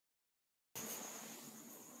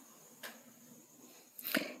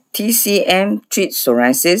TCM treats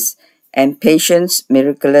psoriasis and patients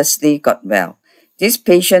miraculously got well. This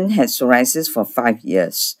patient had psoriasis for 5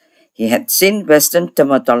 years. He had seen Western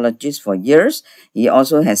dermatologists for years. He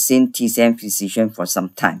also has seen TCM physician for some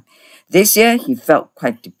time. This year, he felt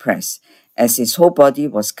quite depressed as his whole body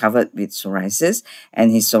was covered with psoriasis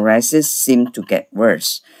and his psoriasis seemed to get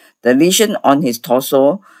worse. The lesion on his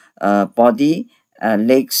torso, body,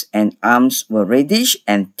 legs and arms were reddish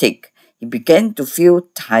and thick. He began to feel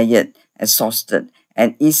tired, exhausted,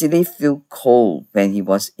 and easily feel cold when he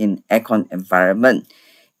was in aircon environment.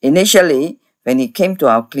 Initially, when he came to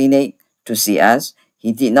our clinic to see us,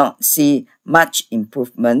 he did not see much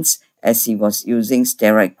improvements as he was using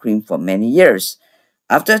steroid cream for many years.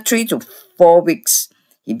 After 3 to 4 weeks,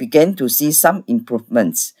 he began to see some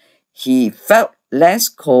improvements. He felt less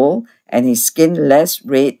cold and his skin less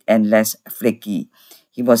red and less flaky.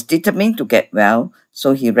 He was determined to get well,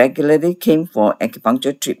 so he regularly came for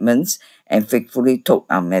acupuncture treatments and faithfully took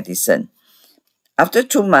our medicine. After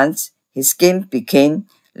 2 months, his skin became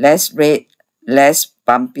less red, less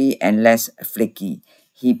bumpy, and less flaky.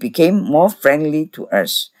 He became more friendly to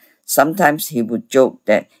us. Sometimes he would joke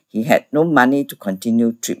that he had no money to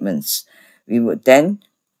continue treatments. We would then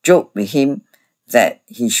joke with him that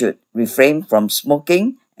he should refrain from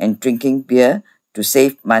smoking and drinking beer to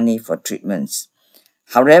save money for treatments.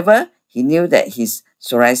 However, he knew that his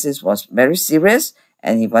psoriasis was very serious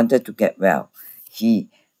and he wanted to get well. He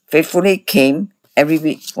faithfully came every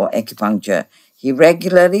week for acupuncture. He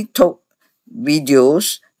regularly took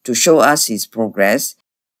videos to show us his progress.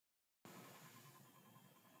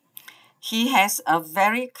 He has a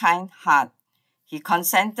very kind heart. He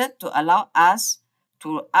consented to allow us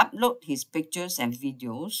to upload his pictures and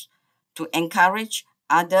videos to encourage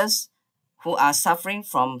others who are suffering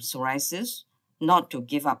from psoriasis not to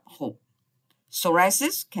give up hope.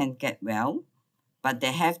 Psoriasis can get well, but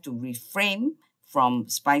they have to refrain from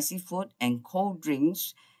spicy food and cold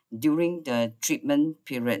drinks during the treatment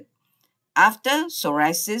period. After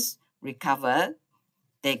psoriasis recover,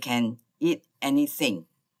 they can eat anything.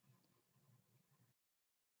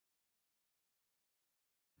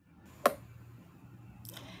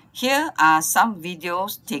 Here are some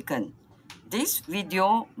videos taken. This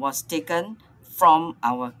video was taken from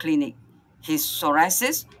our clinic. His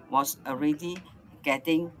psoriasis was already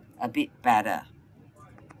getting a bit better.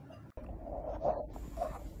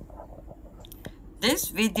 This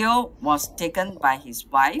video was taken by his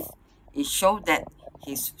wife. It showed that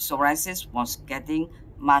his psoriasis was getting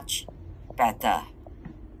much better.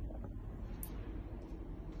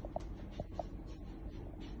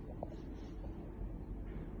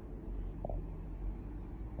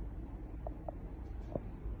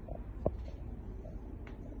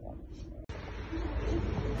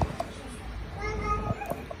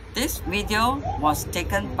 This video was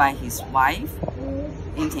taken by his wife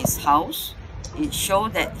in his house. It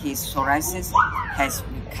showed that his psoriasis has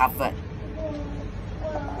recovered.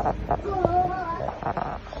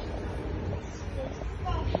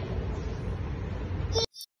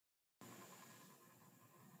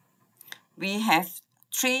 We have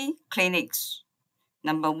 3 clinics.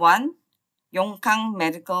 Number 1, Yongkang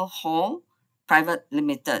Medical Hall Private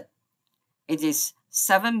Limited. It is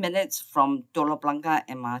 7 minutes from Telok Blangah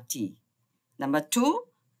MRT. Number 2,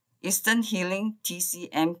 Eastern Healing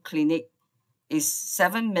TCM Clinic is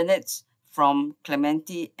 7 minutes from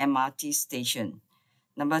Clementi MRT station.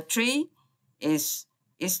 Number 3 is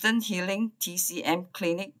Eastern Healing TCM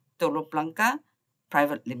Clinic Telok Blangah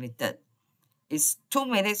Private Limited. It's 2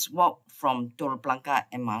 minutes walk from Telok Blangah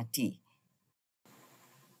MRT.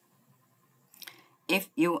 If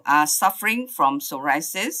you are suffering from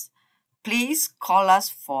psoriasis, please call us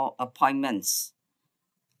for appointments.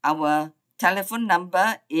 Our telephone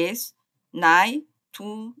number is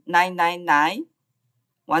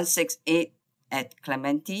 92999-168 at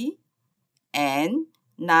Clementi and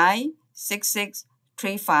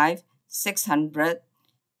 96635-600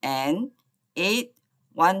 and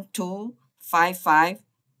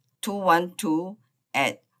 81255-212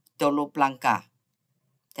 at Telok Blangah.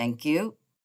 Thank you.